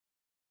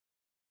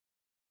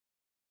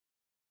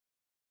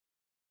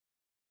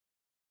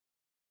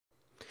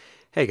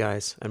Hey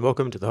guys, and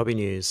welcome to the Hobby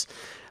News.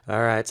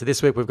 Alright, so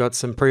this week we've got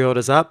some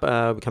pre-orders up,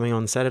 coming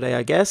on Saturday,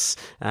 I guess.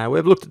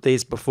 We've looked at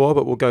these before,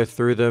 but we'll go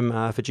through them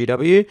for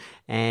GW.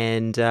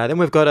 And then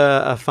we've got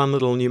a fun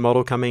little new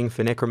model coming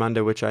for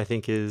Necromunda, which I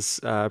think is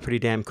pretty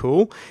damn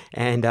cool,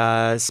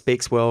 and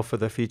speaks well for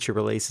the future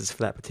releases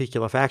for that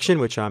particular faction,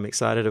 which I'm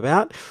excited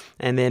about.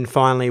 And then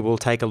finally, we'll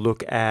take a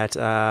look at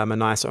a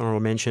nice honorable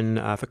mention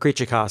for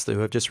Creature Caster,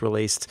 who have just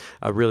released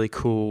a really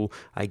cool,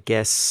 I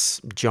guess,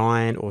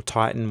 giant or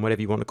titan,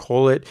 whatever you want to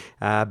call it,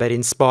 but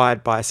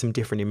inspired by some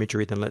different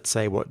imagery than, let's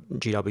say, what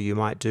GW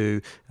might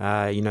do.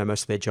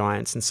 Most of their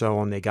giants and so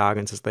on, their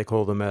gargants as they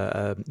call them,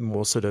 are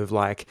more sort of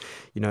like,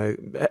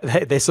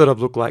 they sort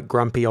of look like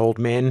grumpy old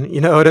men,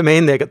 you know what I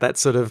mean? They got that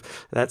sort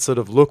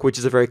of look, which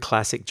is a very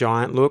classic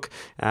giant look,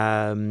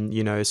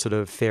 sort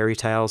of fairy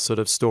tale sort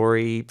of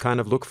story kind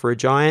of look for a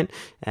giant.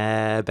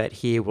 But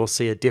here we'll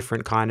see a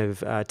different kind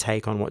of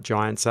take on what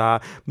giants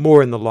are,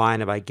 more in the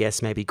line of, I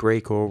guess, maybe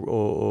Greek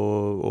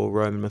or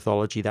Roman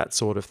mythology, that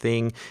sort of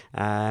thing.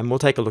 And we'll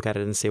take a look at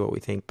it and see what we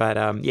think. But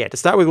to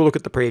start with, we'll look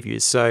at the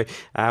previews. So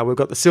we've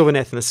got the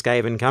Sylvaneth and the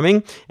Skaven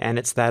coming, and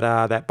it's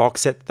that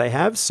box set that they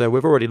have. So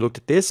we've already looked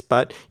at this,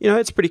 but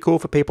it's pretty cool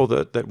for people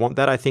that want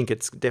that. I think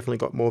it's definitely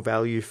got more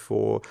value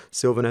for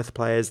Sylvaneth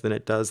players than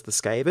it does the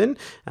Skaven.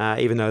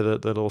 Even though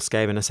the little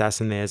Skaven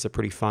assassin there is a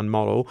pretty fun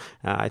model,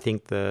 I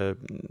think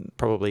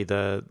probably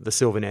the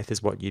Sylvaneth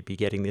is what you'd be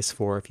getting this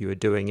for if you were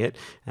doing it,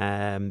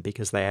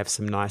 because they have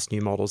some nice new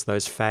models.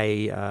 Those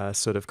Fey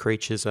sort of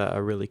creatures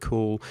are really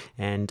cool,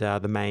 and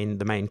the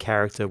main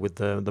character with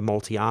the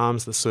multi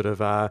arms, the sort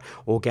of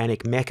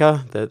organic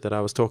mecha that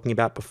I was talking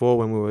about before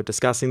when we were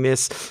discussing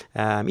this.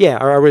 I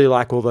really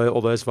like all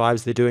those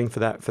vibes they're doing for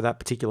that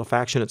particular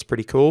faction. It's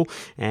pretty cool,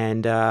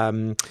 and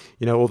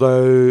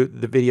although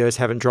the videos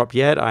haven't dropped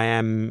yet, I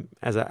am,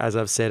 as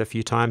I've said a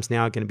few times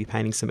now, going to be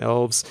painting some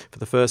elves for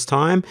the first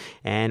time,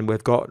 and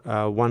we've got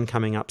one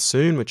coming up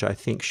soon, which I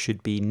think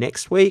should be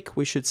next week.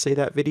 We should see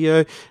that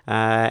video,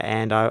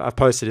 and I've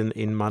posted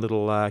in my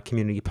little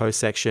community post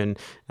section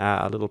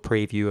a little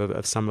preview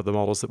of some of the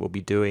models that we'll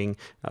be doing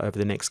over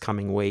the next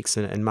coming weeks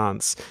and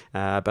months.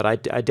 But I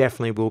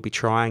definitely will be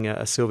trying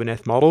a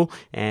Sylvaneth model,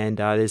 and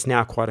there's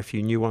now quite a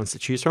few new ones to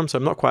choose from, so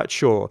I'm not quite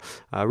sure.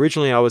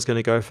 Originally I was going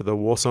to go for the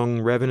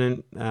Warsong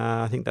Revenant,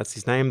 I think that's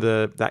his name,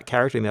 that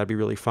character, and that'd be a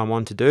really fun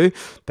one to do,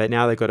 but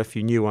now they've got a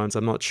few new ones.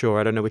 I'm not sure,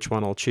 I don't know which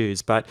one I'll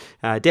choose, but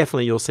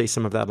definitely you'll see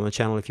some of that on the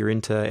channel if you're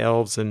into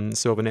elves and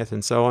Sylvaneth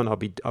and so on.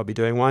 I'll be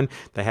doing one.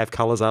 They have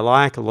colors I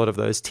like. A lot of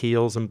those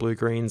teals and blue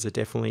greens are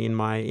definitely in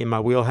my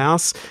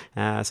wheelhouse,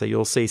 so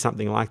you'll see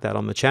something like that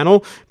on the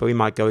channel, but we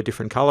might go a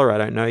different color, I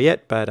don't know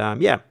yet, but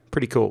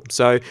pretty cool.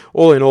 So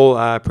all in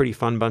all, pretty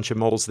fun bunch of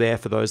models there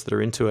for those that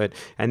are into it.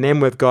 And then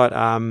we've got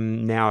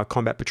now a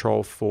combat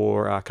patrol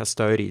for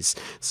Custodes.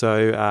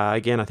 So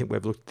again, I think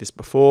we've looked at this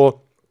before.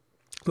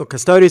 Look,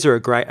 Custodes are a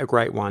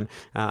great one.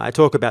 I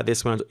talk about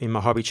this one in my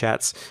hobby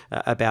chats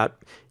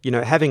about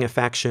having a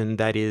faction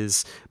that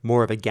is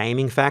more of a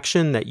gaming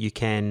faction that you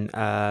can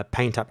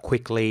paint up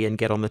quickly and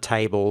get on the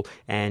table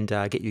and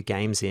get your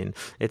games in.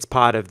 It's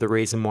part of the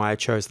reason why I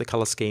chose the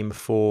color scheme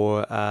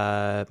for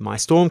my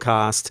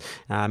Stormcast.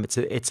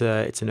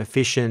 It's an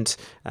efficient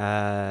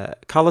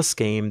color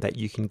scheme that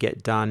you can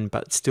get done,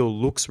 but still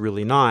looks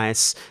really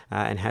nice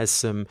and has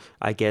some,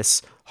 I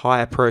guess,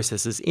 higher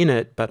processes in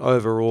it, but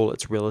overall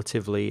it's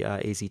relatively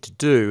easy to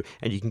do,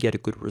 and you can get a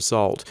good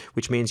result,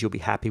 which means you'll be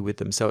happy with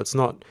them. So it's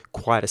not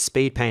quite a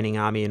speed painting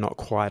army and not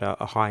quite a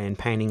high-end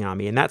painting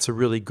army, and that's a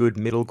really good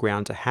middle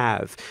ground to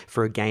have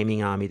for a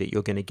gaming army that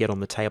you're going to get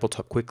on the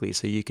tabletop quickly,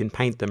 so you can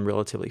paint them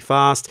relatively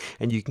fast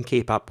and you can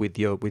keep up with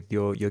your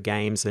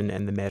games and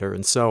the meta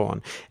and so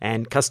on.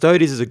 And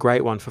Custodes is a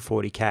great one for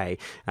 40k.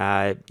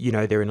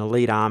 They're an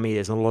elite army,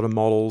 there's a lot of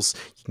models,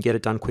 you can get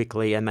it done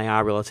quickly, and they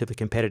are relatively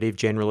competitive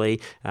generally.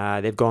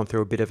 They've gone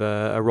through a bit of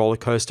a roller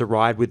coaster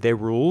ride with their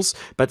rules,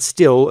 but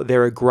still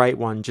they're a great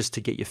one just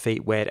to get your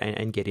feet wet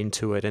and get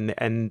into it,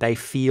 and they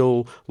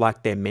feel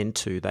like they're meant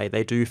to.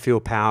 They do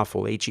feel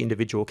powerful. Each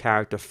individual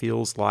character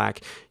feels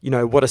like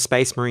what a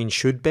Space Marine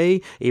should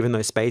be, even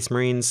though Space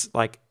Marines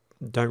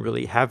don't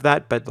really have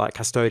that, but like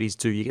Custodes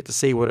do. You get to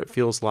see what it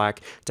feels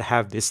like to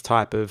have this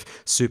type of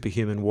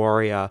superhuman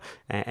warrior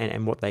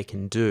and what they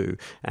can do,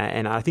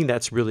 and I think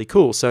that's really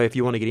cool. So if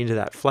you want to get into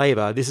that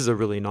flavor, this is a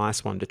really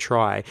nice one to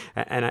try,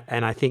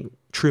 and I think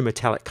true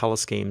metallic color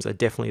schemes are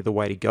definitely the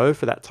way to go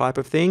for that type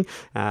of thing,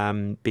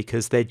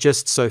 because they're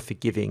just so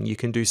forgiving. You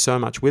can do so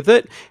much with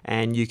it,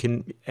 and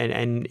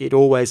and it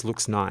always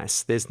looks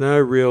nice.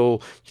 You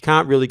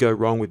can't really go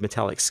wrong with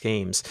metallic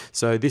schemes.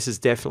 So this is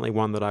definitely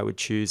one that I would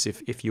choose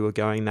if you were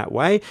going that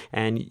way.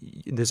 And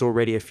there's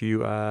already a few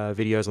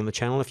videos on the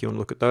channel if you want to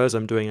look at those.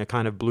 I'm doing a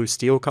kind of blue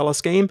steel color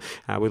scheme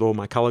with all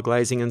my color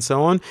glazing and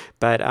so on.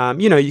 But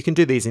you can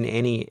do these in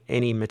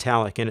any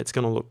metallic, and it's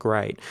going to look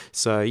great.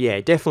 So yeah,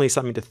 definitely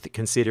something to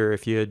consider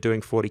if you're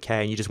doing 40k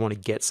and you just want to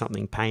get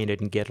something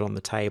painted and get it on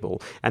the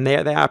table. And they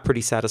are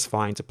pretty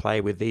satisfying to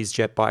play with, these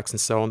jet bikes and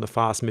so on, the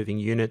fast-moving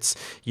units.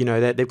 You know,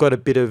 they've got a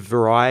bit of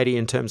variety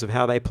in terms of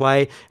how they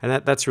play, and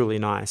that's really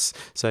nice.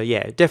 So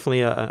yeah,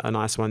 definitely a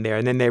nice one there.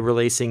 And then they're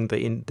releasing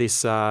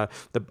the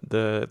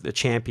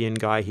champion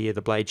guy here,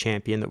 the Blade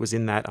Champion that was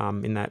in that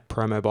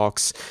promo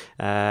box.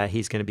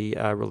 He's going to be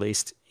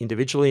released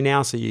individually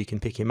now, so you can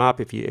pick him up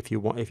if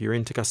you're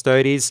into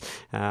Custodes.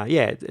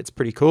 Yeah, it's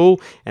pretty cool.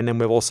 And then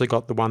we've also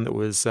got the one that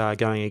was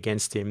going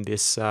against him,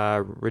 this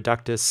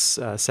Reductus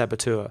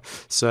Saboteur.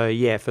 So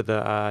yeah, for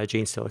the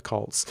Gene Stealer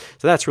Colts.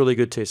 So that's really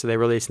good too. So they're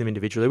releasing them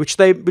individually, which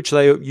they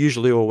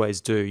usually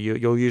always do.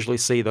 You'll usually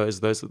see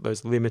those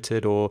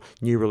limited or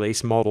new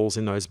release models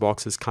in those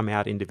boxes come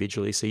out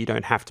individually, so you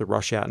don't have to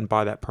rush out and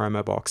buy that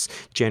promo box,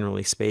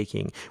 generally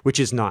speaking, which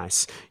is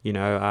nice. You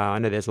know, I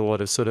know there's a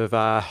lot of sort of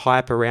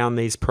hype around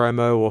these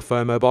promo or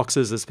FOMO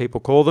boxes, as people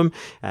call them,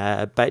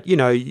 but you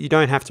know, you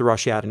don't have to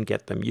rush out and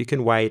get them. You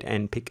can wait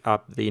and pick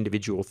up the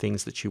individual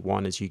things that you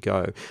want as you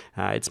go.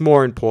 It's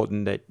more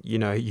important that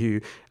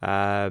you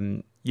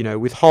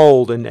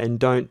withhold and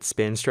don't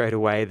spend straight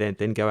away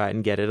then go out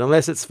and get it,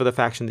 unless it's for the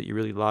faction that you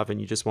really love and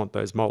you just want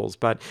those models.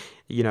 But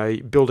you know,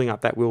 building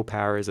up that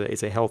willpower is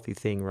a healthy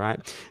thing, right?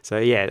 So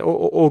yeah,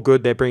 all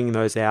good. They're bringing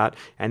those out.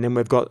 And then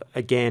we've got,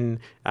 again,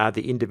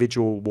 the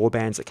individual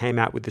warbands that came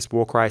out with this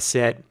Warcry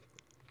set.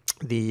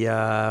 The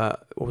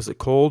what was it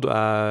called,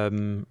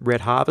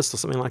 Red Harvest or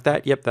something like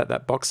that. Yep,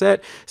 that box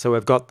set. So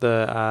we've got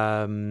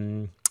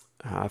the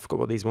I forgot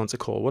what these ones are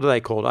called. What are they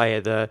called? Oh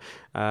yeah, the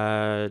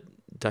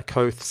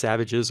Dakoth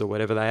Savages or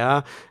whatever they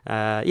are.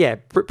 Yeah,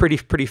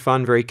 pretty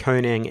fun, very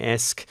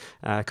Conan-esque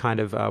kind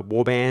of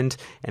warband.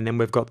 And then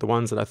we've got the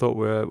ones that I thought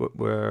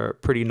were a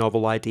pretty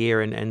novel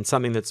idea and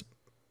something that's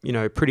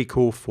pretty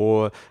cool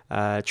for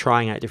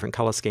trying out different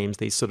color schemes.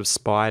 These sort of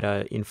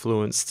spider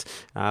influenced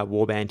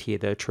warband here,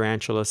 the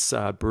Tarantulas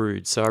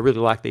Brood. So I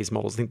really like these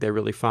models. I think they're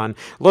really fun.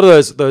 A lot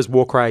of those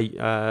Warcry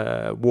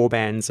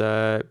warbands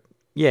are,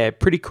 yeah,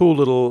 pretty cool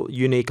little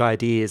unique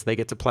ideas. They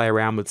get to play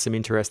around with some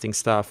interesting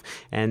stuff,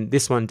 and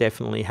this one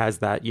definitely has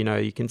that.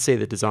 You can see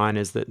the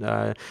designers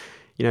that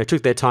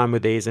took their time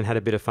with these and had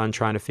a bit of fun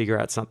trying to figure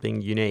out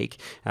something unique.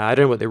 I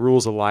don't know what their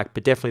rules are like,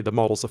 but definitely the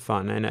models are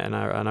fun, and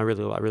I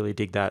really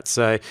dig that.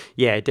 So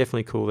yeah,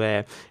 definitely cool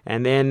there.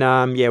 And then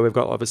yeah, we've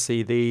got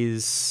obviously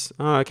these.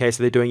 Oh, okay,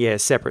 so they're doing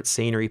separate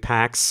scenery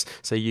packs,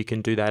 so you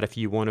can do that if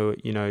you want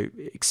to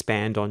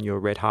expand on your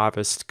Red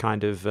Harvest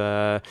kind of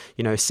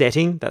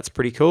setting. That's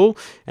pretty cool.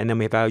 And then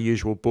we have our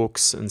usual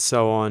books and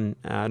so on.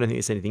 I don't think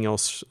there's anything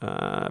else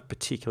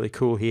particularly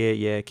cool here.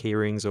 Yeah, key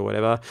rings or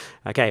whatever.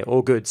 Okay,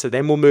 all good. So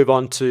then we'll move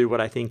on to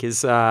what I think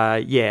is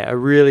a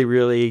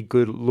really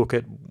good look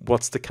at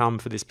what's to come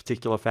for this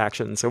particular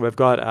faction. So we've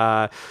got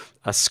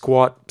a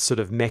squat sort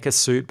of mecha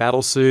suit,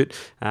 battle suit,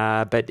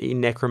 but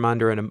in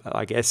Necromunda, and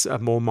I guess a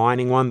more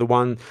mining one,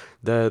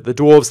 the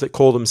dwarves that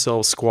call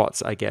themselves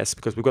squats, I guess,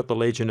 because we've got the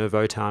Legion of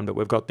Votann, but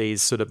we've got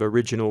these sort of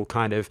original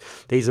kind of,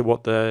 these are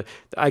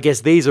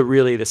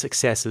really the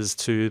successors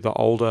to the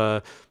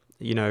older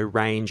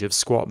range of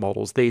squat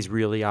models. These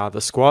really are the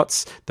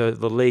squats. The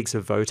Leagues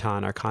of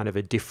Votann are kind of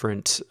a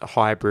different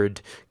hybrid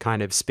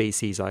kind of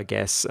species, I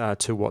guess,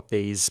 to what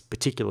these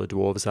particular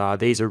dwarves are.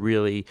 These are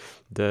really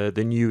the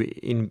new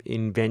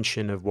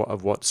invention of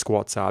what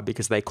squats are,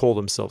 because they call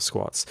themselves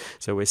squats.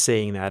 So we're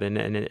seeing that, and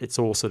it's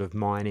all sort of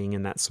mining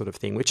and that sort of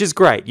thing, which is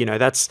great.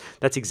 That's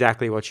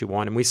exactly what you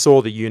want. And we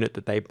saw the unit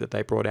that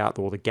they brought out,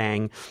 or the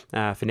gang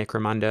for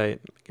Necromunda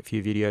a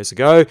few videos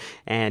ago,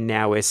 and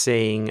now we're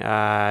seeing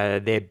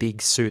their big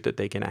suit that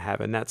they're going to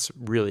have, and that's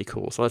really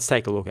cool. So let's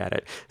take a look at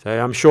it.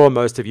 So I'm sure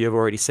most of you have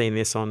already seen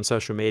this on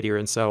social media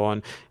and so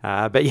on,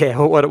 but yeah,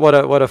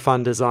 what a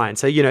fun design.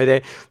 So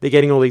they're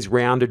getting all these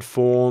rounded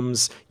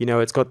forms.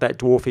 It's got that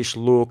dwarfish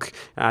look.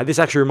 This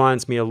actually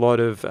reminds me a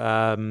lot of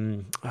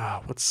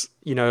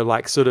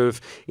like sort of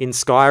in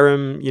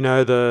Skyrim,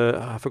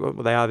 I forgot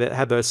what they are. They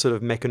have those sort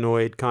of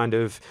mechanoid kind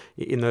of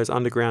in those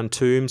underground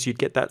tombs. You'd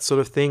get that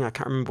sort of thing. I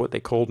can't remember what they're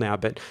called now,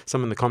 but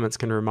someone in the comments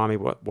can remind me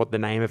what the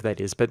name of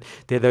that is. But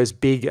they're those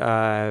big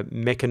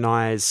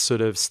mechanized sort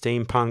of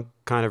steampunk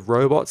kind of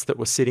robots that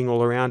were sitting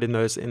all around in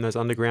those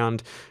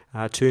underground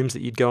tombs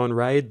that you'd go and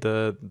raid.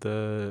 The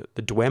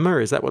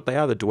Dwemer, is that what they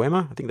are? The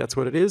Dwemer, I think that's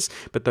what it is.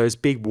 But those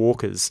big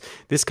walkers,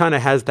 this kind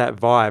of has that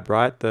vibe,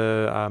 right?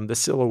 The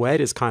silhouette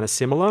is kind of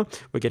similar.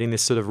 We're getting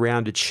this sort of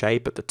rounded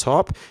shape at the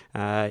top.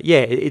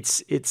 Yeah,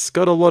 it's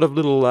got a lot of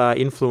little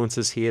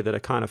influences here that are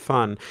kind of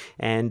fun,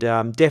 and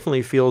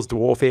definitely feels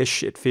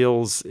dwarfish. It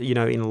feels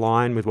in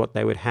line with what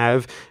they would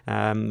have.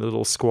 The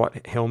little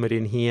squat helmet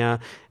in here.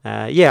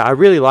 Yeah, I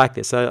really like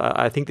this.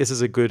 I think this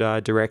is a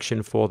good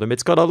direction for them.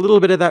 It's got a little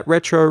bit of that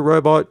retro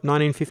robot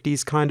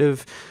 1950s kind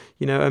of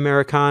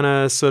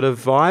Americana sort of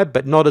vibe,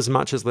 but not as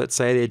much as, let's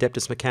say, the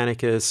Adeptus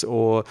Mechanicus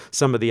or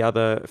some of the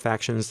other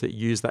factions that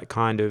use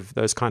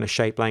those kind of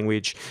shape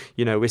language.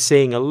 We're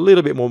seeing a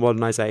little bit more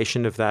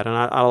modernization of that, and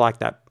I like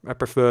that. I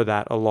prefer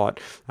that a lot.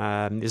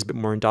 It's a bit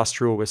more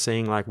industrial. We're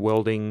seeing like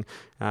welding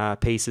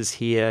pieces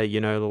here,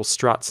 little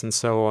struts and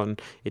so on.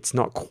 It's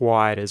not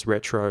quite as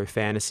retro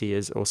fantasy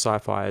or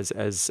sci-fi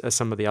as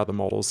some of the other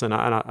models, and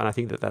I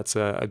think that's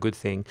a good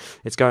thing.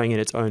 It's going in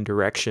its own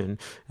direction,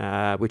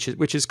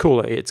 which is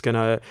cool. It's going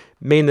to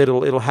mean that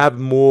it'll have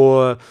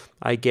more,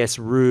 I guess,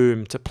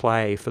 room to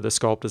play for the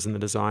sculptors and the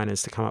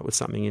designers to come up with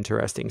something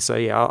interesting. So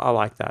yeah, I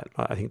like that.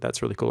 I think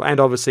that's really cool.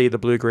 And obviously the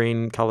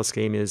blue-green color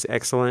scheme is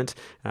excellent.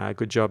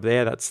 Good job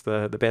there. That's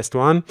the best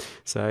one.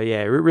 So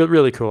yeah,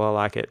 really cool. I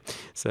like it.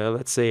 So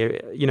let's see.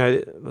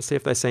 Let's see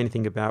if they say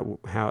anything about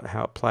how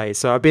it plays.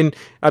 So I've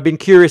been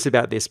curious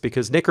about this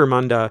because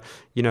Necromunda,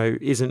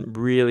 isn't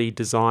really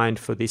designed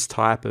for this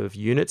type of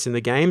units in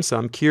the game. So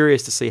I'm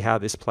curious to see how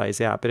this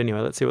plays out. But anyway,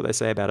 let's see what they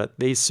say about it.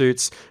 These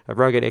suits of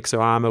rugged exo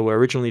armor were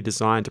originally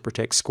designed to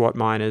protect squat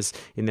miners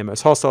in their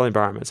most hostile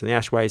environments, and the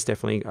Ashways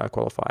definitely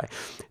qualify.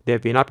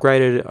 They've been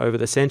upgraded over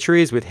the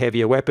centuries with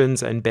heavier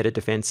weapons and better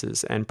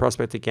defenses, and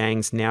prospector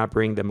gangs now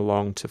bring them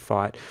along to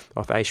fight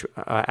off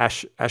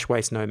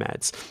Ashways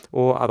nomads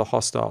or other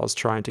hostiles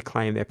trying to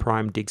claim their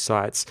prime dig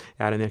sites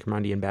out in the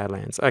Necromundian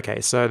Badlands.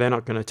 Okay, so they're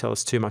not going to tell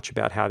us too much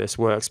about how this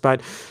works,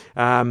 but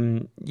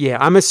yeah,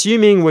 I'm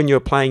assuming when you're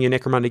playing your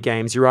Necromunda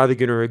games, you're either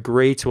going to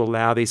agree to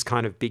allow these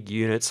kind of big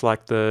units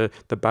like the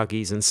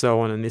buggies and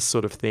so on and this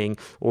sort of thing,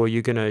 or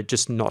you're going to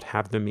just not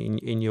have them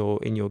in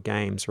your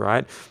games,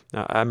 right?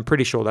 I'm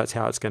pretty sure that's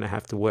how it's going to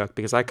have to work,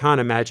 because I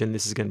can't imagine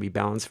this is going to be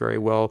balanced very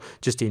well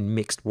just in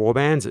mixed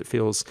warbands. It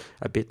feels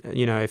a bit,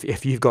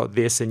 if you've got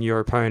this and your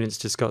opponent's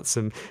just got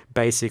some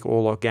basic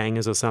Orlok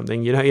gangers or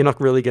something, you're not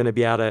really going to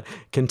be able to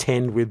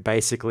contend with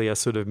basically a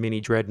sort of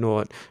mini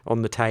dreadnought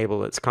on the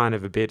table. It's kind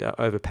of a bit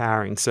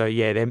overpowering. So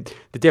yeah, they're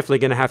definitely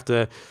going to have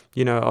to,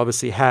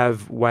 obviously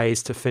have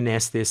ways to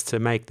finesse this to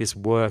make this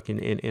work in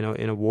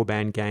a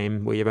warband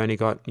game where you've only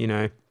got,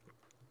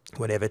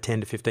 whatever,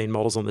 10 to 15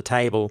 models on the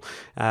table.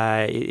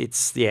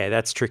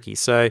 That's tricky.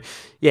 So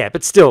yeah,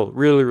 but still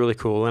really, really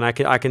cool. And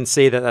I can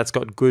see that that's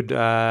got good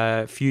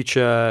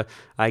future,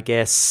 I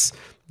guess,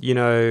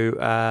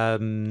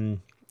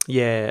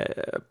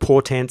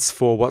 portents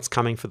for what's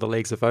coming for the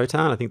Leagues of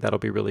Votann. I think that'll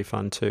be really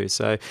fun too.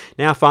 So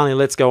now finally,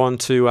 let's go on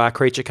to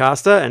Creature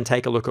Caster and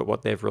take a look at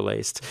what they've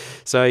released.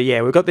 So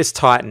yeah, we've got this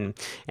Titan,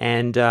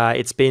 and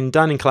it's been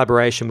done in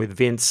collaboration with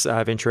Vince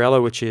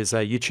Venturella, which is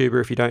a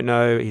YouTuber. If you don't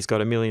know, he's got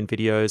a million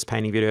videos,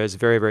 painting videos,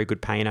 very, very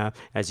good painter,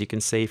 as you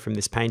can see from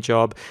this paint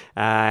job.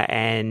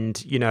 And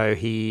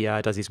he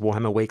does his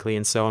Warhammer Weekly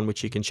and so on,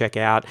 which you can check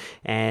out.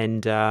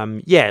 And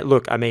yeah,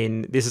 look, I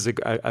mean, this is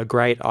a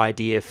great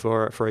idea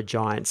for a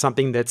giant.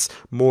 Something that's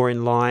more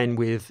in line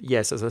with,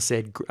 yes, as I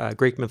said,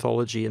 Greek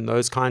mythology and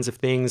those kinds of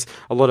things.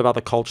 A lot of other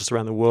cultures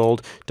around the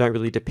world don't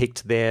really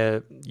depict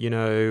their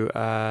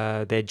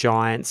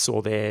giants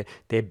or their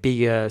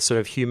bigger sort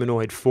of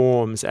humanoid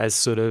forms as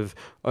sort of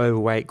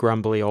overweight,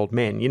 grumbly old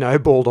men,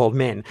 bald old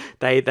men.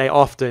 They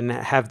often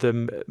have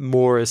them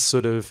more as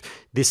sort of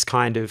this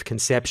kind of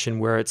conception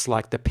where it's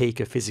like the peak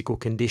of physical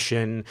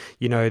condition.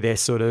 They're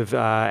sort of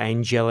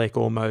angelic,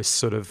 almost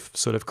sort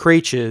of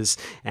creatures,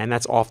 and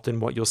that's often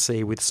what you'll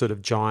see with sort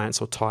of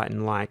giants or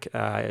titan-like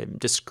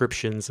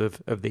descriptions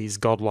of these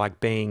godlike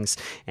beings.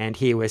 And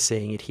here we're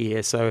seeing it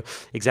here. So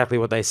exactly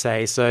what they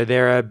say. So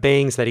there are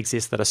beings that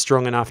exist that are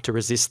strong enough to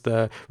resist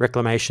the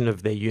reclamation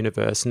of their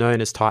universe,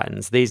 known as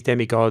titans. These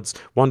demigods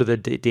wander the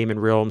demon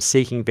realm,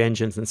 seeking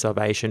vengeance and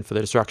salvation for the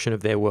destruction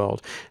of their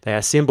world. They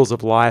are symbols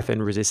of life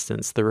and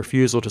resistance, the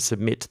refusal to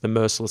submit to the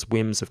merciless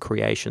whims of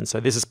creation. So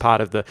this is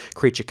part of the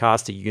Creature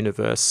Caster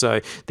universe. So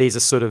these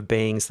are sort of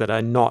beings that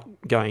are not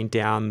going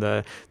down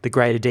the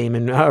greater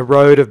demon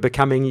road of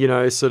becoming,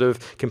 sort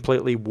of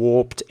completely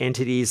warped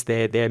entities.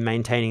 They're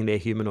maintaining their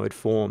humanoid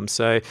form.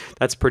 So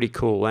that's pretty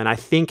cool. And I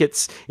think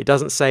it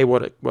doesn't say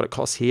what it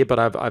costs here, but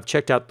I've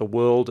checked out the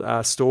World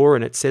store,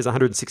 and it says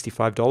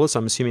 $165. So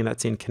I'm assuming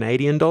that's in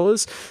Canadian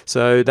dollars.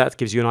 So that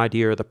gives you an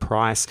idea of the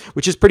price,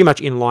 which is pretty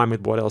much in line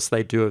with what else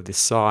they do of this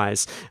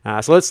size.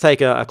 So let's take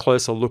a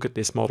closer look at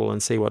this model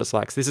and see what it's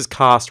like. So this is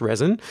cast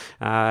resin,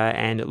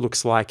 and it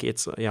looks like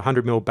it's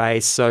 100mm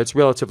base, so it's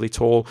relatively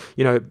tall.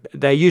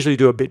 They usually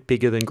do a bit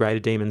bigger than Greater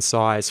Demon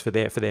size for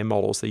their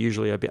models. They're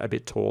usually a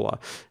bit taller.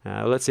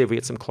 Let's see if we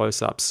get some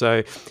close-ups.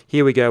 So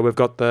here we go. We've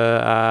got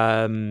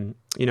the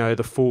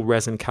the full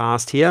resin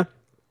cast here.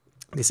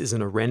 This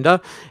isn't a render.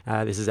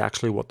 This is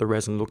actually what the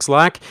resin looks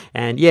like.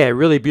 And yeah,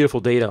 really beautiful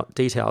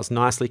details,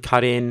 nicely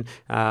cut in,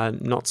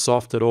 not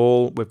soft at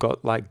all. We've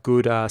got like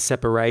good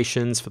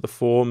separations for the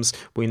forms.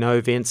 We know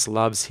Vince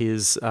loves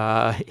his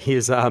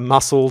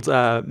muscled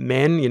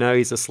men.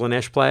 He's a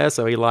Slanesh player,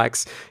 so he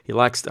likes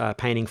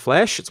painting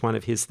flesh. It's one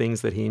of his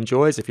things that he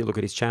enjoys. If you look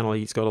at his channel,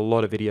 he's got a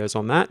lot of videos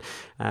on that.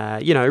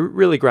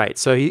 Really great.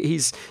 So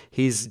he's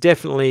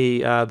definitely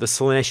the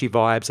Slaneshi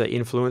vibes are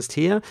influenced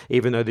here,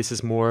 even though this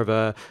is more of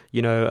a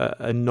you know,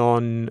 a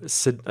non,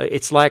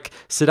 it's like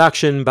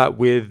seduction, but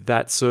with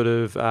that sort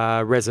of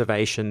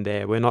reservation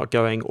there. We're not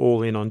going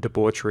all in on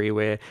debauchery.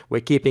 We're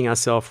keeping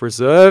ourselves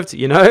reserved.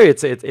 You know,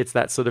 it's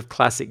that sort of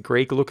classic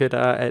Greek look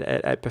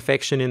at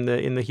perfection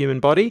in the human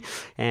body,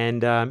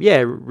 and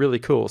yeah, really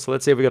cool. So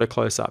let's see if we got a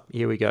close up.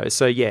 Here we go.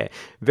 So yeah,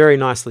 very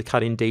nicely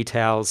cut in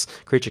details.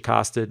 Creature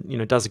Caster, you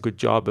know, does a good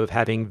job of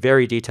having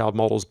very detailed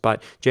models,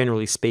 but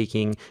generally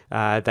speaking,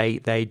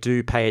 they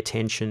do pay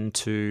attention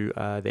to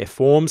their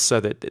forms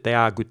so that they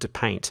are good to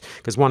paint.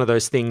 Because one of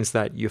those things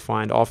that you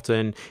find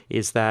often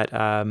is that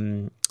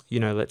you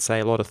know, let's say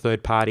a lot of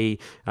third-party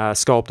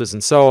sculptors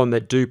and so on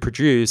that do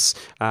produce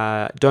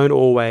don't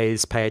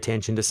always pay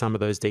attention to some of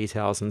those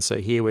details. And so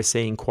here we're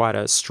seeing quite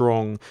a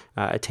strong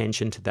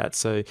attention to that.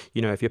 So,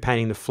 you know, if you're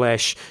painting the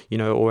flesh, you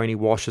know, or any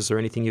washes or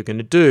anything you're going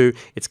to do,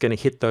 it's going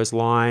to hit those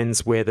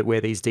lines where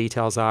these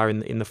details are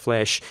in the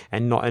flesh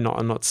and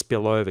not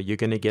spill over. You're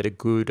going to get a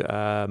good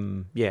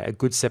a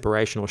good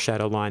separation or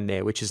shadow line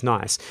there, which is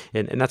nice.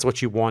 And that's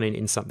what you want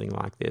in something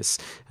like this,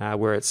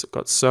 where it's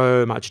got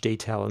so much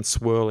detail and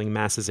swirling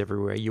masses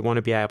everywhere. You want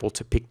to be able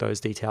to pick those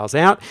details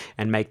out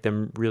and make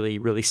them really,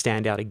 really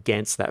stand out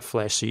against that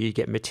flesh, so you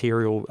get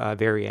material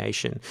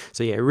variation.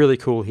 So yeah, really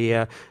cool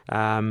here.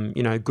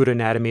 You know, good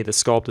anatomy. The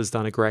sculptor's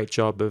done a great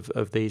job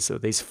of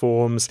these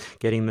forms,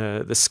 getting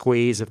the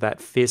squeeze of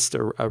that fist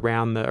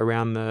around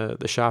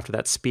the shaft of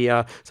that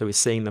spear. So we're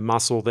seeing the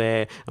muscle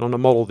there, and on a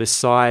model this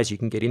size, you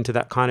can get into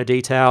that kind of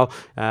detail.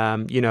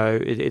 You know,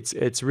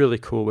 it's really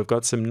cool. We've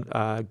got some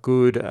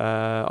good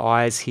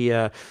eyes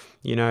here.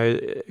 You know,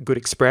 good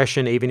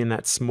expression even in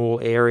that small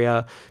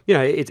area. You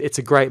know, it's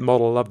a great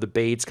model. I love the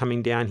beads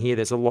coming down here.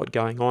 There's a lot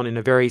going on in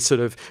a very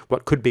sort of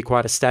what could be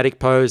quite a static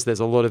pose.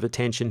 There's a lot of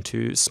attention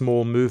to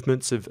small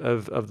movements of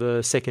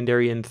the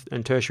secondary and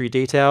tertiary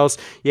details.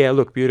 Yeah,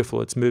 look,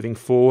 beautiful. It's moving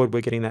forward. We're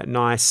getting that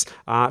nice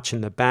arch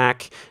in the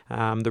back.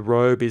 The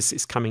robe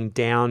is coming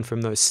down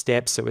from those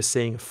steps, so we're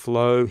seeing a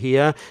flow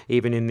here.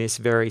 Even in this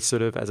very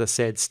sort of, as I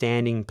said,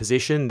 standing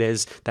position,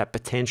 there's that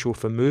potential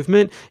for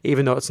movement,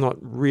 even though it's not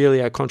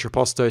really a contraposto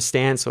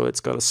stance, or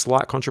it's got a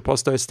slight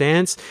contraposto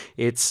stance,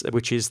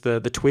 which is the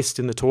twist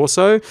in the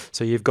torso.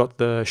 So you've got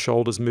the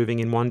shoulders moving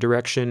in one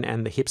direction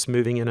and the hips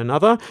moving in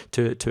another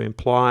to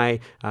imply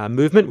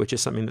movement, which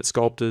is something that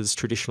sculptors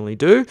traditionally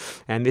do.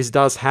 And this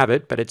does have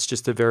it, but it's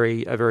just a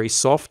very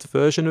soft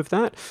version of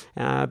that.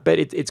 But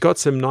it's got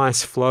some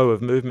nice flow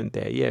of movement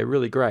there. Yeah,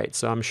 really great.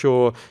 So I'm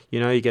sure, you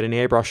know, you get an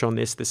airbrush on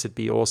this would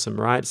be awesome,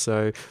 right?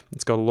 So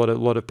it's got a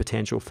lot of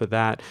potential for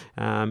that.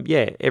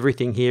 Yeah,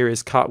 everything here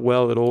is cut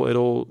well. It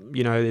all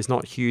you know, there's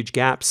not huge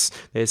gaps.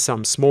 There's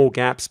some small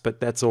gaps, but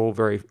that's all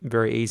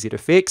very easy to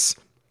fix.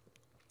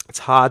 It's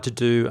hard to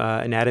do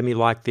anatomy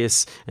like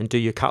this and do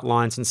your cut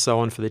lines and so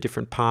on for the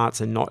different parts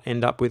and not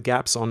end up with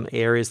gaps on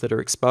areas that are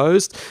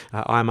exposed.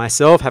 I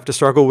myself have to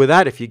struggle with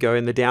that. If you go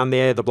in down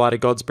there, the Blood of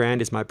Gods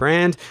brand is my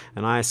brand,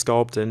 and I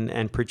sculpt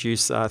and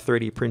produce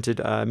 3D printed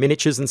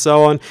miniatures and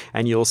so on,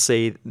 and you'll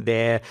see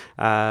there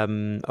a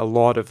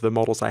lot of the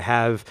models I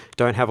have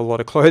don't have a lot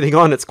of clothing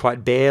on. It's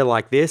quite bare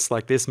like this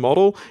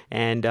model,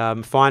 and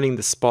finding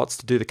the spots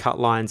to do the cut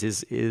lines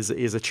is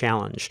a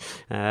challenge.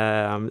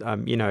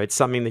 You know, it's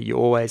something that you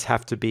always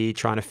have to be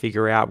trying to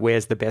figure out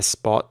where's the best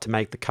spot to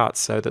make the cuts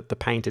so that the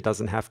painter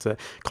doesn't have to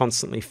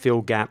constantly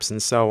fill gaps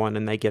and so on,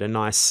 and they get a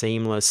nice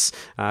seamless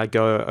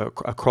go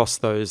across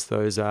those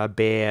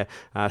bare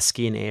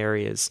skin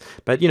areas.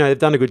 But you know, they've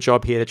done a good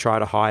job here to try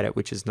to hide it,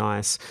 which is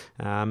nice.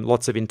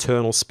 Lots of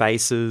internal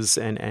spaces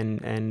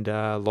and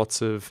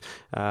lots of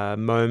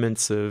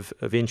moments of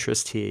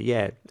interest here.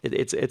 Yeah,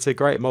 it's a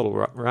great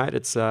model, right?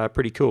 It's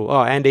pretty cool.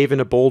 Oh, and even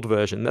a bald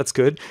version. That's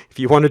good. If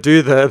you want to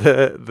do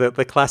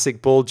the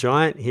classic bald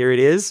giant, here it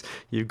is.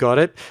 You've got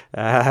it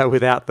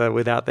without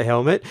the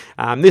helmet.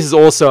 This is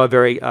also a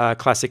very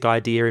classic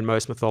idea in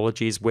most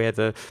mythologies where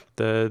the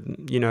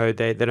you know,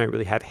 they don't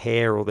really have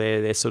hair, or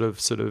they're sort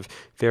of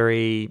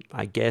very,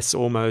 I guess,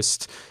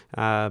 almost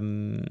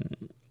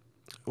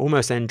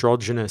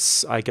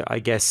androgynous, I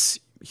guess,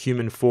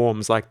 human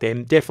forms. Like they're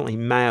definitely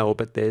male,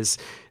 but there's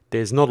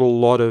not a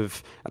lot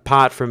of,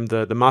 apart from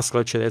the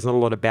musculature, there's not a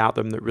lot about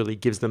them that really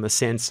gives them a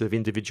sense of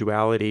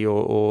individuality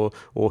or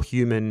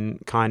human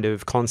kind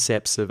of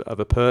concepts of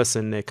a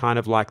person. They're kind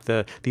of like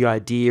the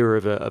idea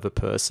of a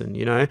person,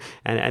 you know,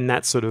 and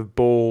that sort of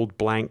bald,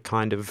 blank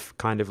kind of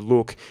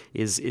look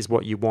is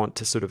what you want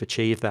to sort of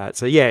achieve that.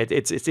 So yeah,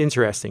 it's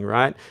interesting,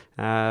 right?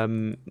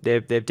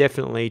 They've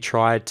definitely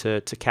tried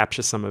to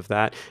capture some of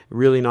that.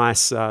 Really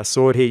nice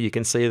sword here. You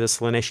can see the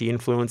Slaneshi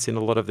influence in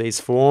a lot of these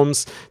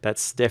forms.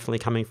 That's definitely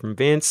coming from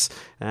Vince.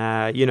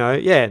 You know,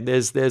 yeah,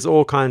 there's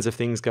all kinds of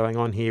things going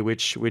on here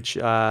which you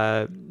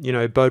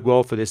know, bode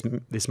well for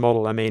this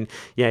model. I mean,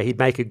 yeah, he'd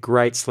make a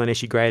great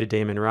Slaneshi Greater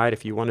Demon, right?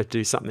 If you want to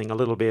do something a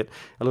little bit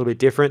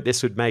different,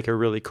 this would make a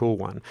really cool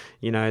one.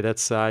 You know,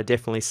 that's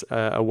definitely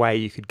a way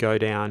you could go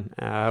down,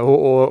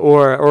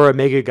 or a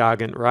Mega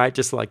Gargant, right?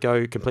 Just like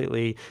go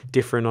completely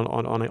different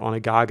on a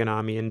Gargant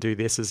army and do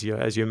this as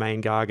your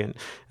main Gargant,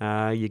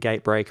 your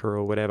Gatebreaker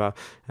or whatever.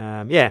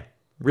 Yeah.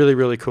 Really,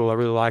 really cool. I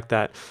really like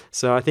that.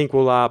 So I think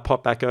we'll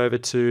pop back over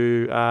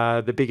to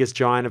the biggest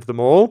giant of them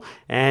all,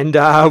 and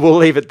we'll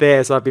leave it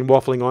there. So I've been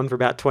waffling on for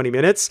about 20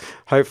 minutes.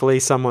 Hopefully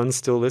someone's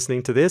still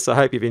listening to this. I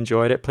hope you've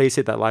enjoyed it. Please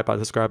hit that like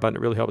button, subscribe button.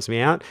 It really helps me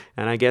out.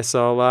 And I guess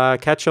I'll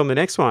catch you on the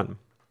next one.